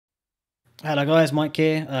Hello guys, Mike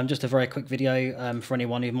here. Just a very quick video for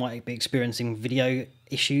anyone who might be experiencing video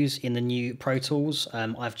issues in the new Pro Tools.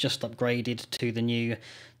 I've just upgraded to the new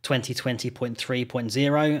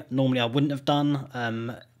 2020.3.0. Normally I wouldn't have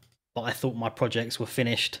done, but I thought my projects were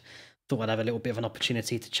finished. Thought I'd have a little bit of an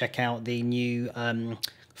opportunity to check out the new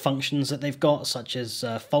functions that they've got, such as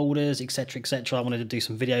folders, etc, etc. I wanted to do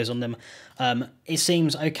some videos on them. It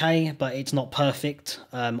seems okay, but it's not perfect.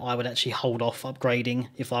 I would actually hold off upgrading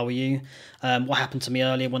if I were you. What happened to me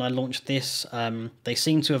earlier when I launched this, they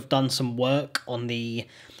seem to have done some work on the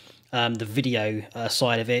video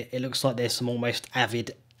side of it. It looks like there's some almost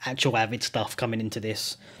actual Avid stuff coming into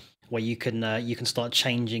this, where you can start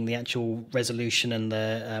changing the actual resolution and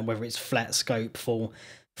the whether it's flat scope, full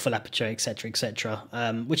aperture, etc,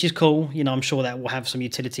 etc, which is cool. You know, I'm sure that will have some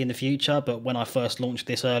utility in the future, but when I first launched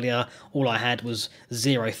this earlier, all I had was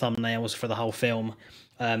 0 thumbnails for the whole film,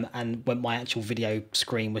 and when my actual video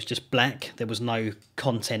screen was just black, there was no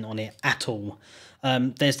content on it at all.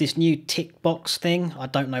 There's this new tick box thing. I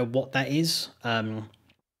don't know what that is.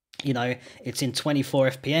 You know, it's in 24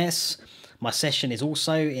 FPS. My session is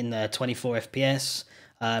also in 24 FPS,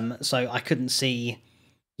 so I couldn't see,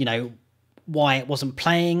 you know, why it wasn't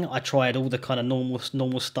playing. I tried all the kind of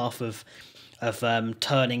normal stuff of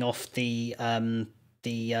turning off the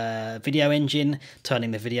video engine,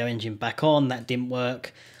 turning the video engine back on. That didn't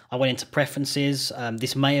work. I went into preferences.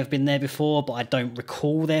 This may have been there before, but I don't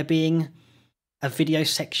recall there being a video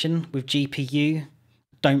section with GPU.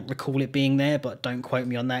 Don't recall it being there, but don't quote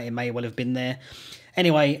me on that. It may well have been there.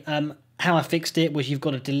 Anyway, how I fixed it was you've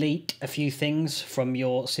got to delete a few things from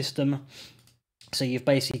your system. So you've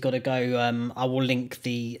basically got to go, I will link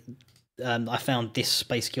the, I found this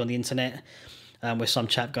basically on the internet, with some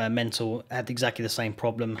chap going mental, had exactly the same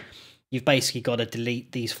problem. You've basically got to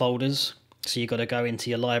delete these folders. So you've got to go into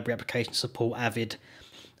your library application support Avid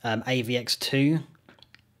AVX2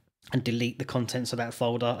 and delete the contents of that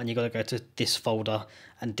folder, and you've got to go to this folder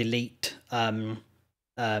and delete, I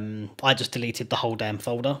just deleted the whole damn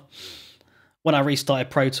folder. When I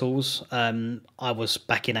restarted Pro Tools, I was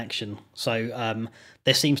back in action. So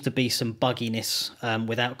there seems to be some bugginess,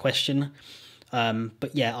 without question.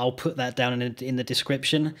 But yeah, I'll put that down in the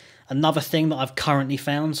description. Another thing that I've currently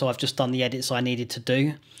found, so I've just done the edits I needed to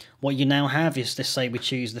do. What you now have is, let's say we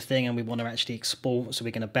choose the thing and we want to actually export, so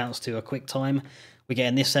we're going to bounce to a QuickTime. We're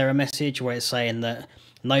getting this error message where it's saying that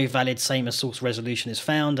no valid same as source resolution is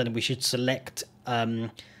found, and we should select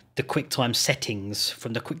the QuickTime settings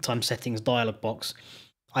from the QuickTime settings dialog box.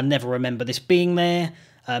 I never remember this being there.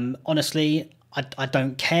 Honestly, I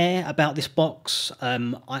don't care about this box.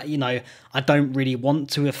 You know, I don't really want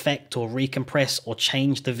to affect or recompress or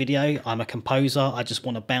change the video. I'm a composer. I just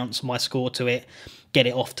want to bounce my score to it, get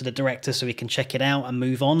it off to the director so he can check it out and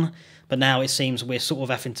move on. But now it seems we're sort of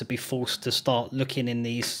having to be forced to start looking in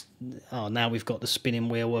these. Oh, now we've got the spinning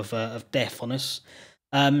wheel of death on us.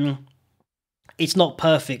 It's not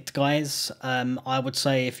perfect, guys. I would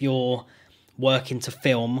say if you're working to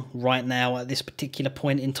film right now at this particular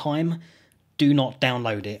point in time, do not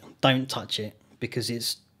download it. Don't touch it, because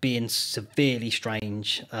it's being severely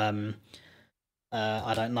strange. I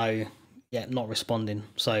don't know. Yeah, not responding.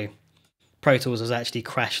 So Pro Tools has actually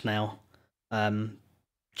crashed now,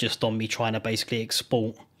 just on me trying to basically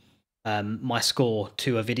export my score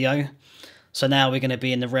to a video. So now we're going to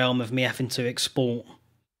be in the realm of me having to export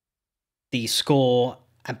the score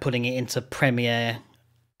and putting it into Premiere,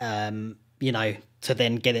 you know, to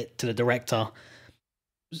then get it to the director.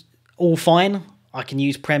 All fine, I can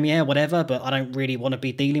use Premiere, whatever, but I don't really want to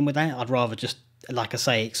be dealing with that. I'd rather just, like I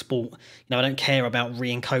say, export. You know, I don't care about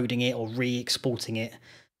re-encoding it or re-exporting it.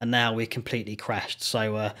 And now we're completely crashed,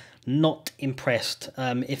 so not impressed.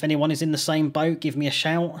 If anyone is in the same boat, give me a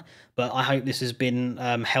shout, but I hope this has been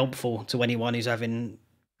helpful to anyone who's having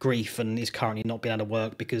grief and is currently not being able to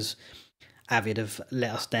work because Avid have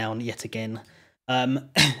let us down yet again.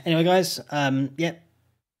 Anyway, guys, yeah,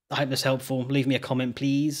 I hope that's helpful. Leave me a comment,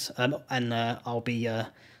 please, and I'll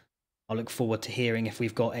look forward to hearing if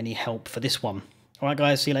we've got any help for this one. All right,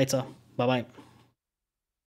 guys, see you later. Bye bye.